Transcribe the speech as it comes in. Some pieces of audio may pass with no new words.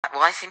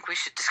Well, I think we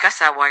should discuss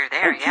that while you're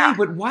there. Okay, Yeah.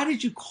 but why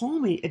did you call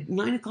me at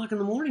 9 o'clock in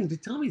the morning to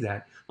tell me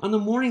that? On the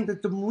morning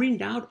that the Marine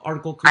Dowd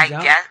article comes I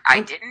out, guess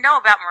I didn't know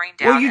about Marine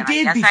well, Dowd, you and I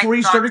did guess I before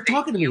you thought started that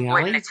talking to you me,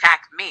 wouldn't Allie.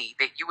 attack me,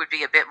 that you would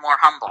be a bit more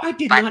humble. I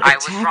did But not I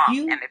was attack wrong,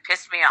 you. and it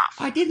pissed me off.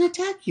 I didn't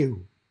attack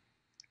you.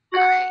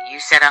 Okay, you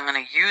said I'm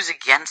going to use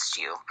against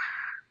you.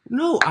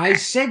 No, I Okay.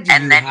 said to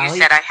And you, then you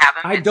said Hallie, I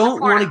haven't I been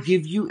don't want to supportive.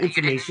 give you You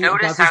didn't information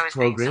about notice this I was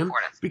being program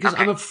supportive. because Okay.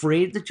 I'm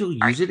afraid that you'll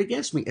All use right. it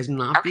against me as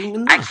not Okay. being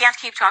I enough. can't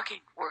keep talking.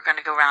 We're going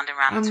to go round and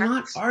round in I'm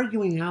not circles.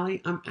 arguing,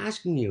 Hallie. I'm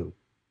asking you.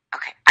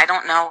 Okay. I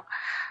don't know.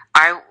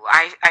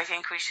 I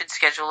think we should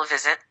schedule a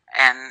visit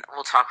and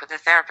we'll talk with the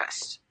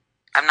therapist.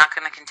 I'm not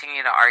going to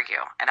continue to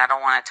argue, and I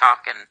don't want to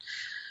talk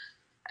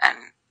and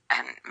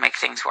and make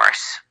things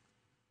worse.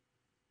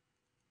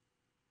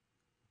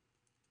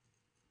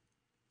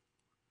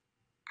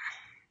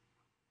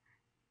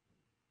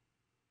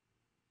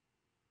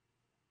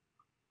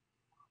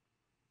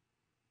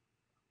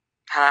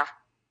 Hello?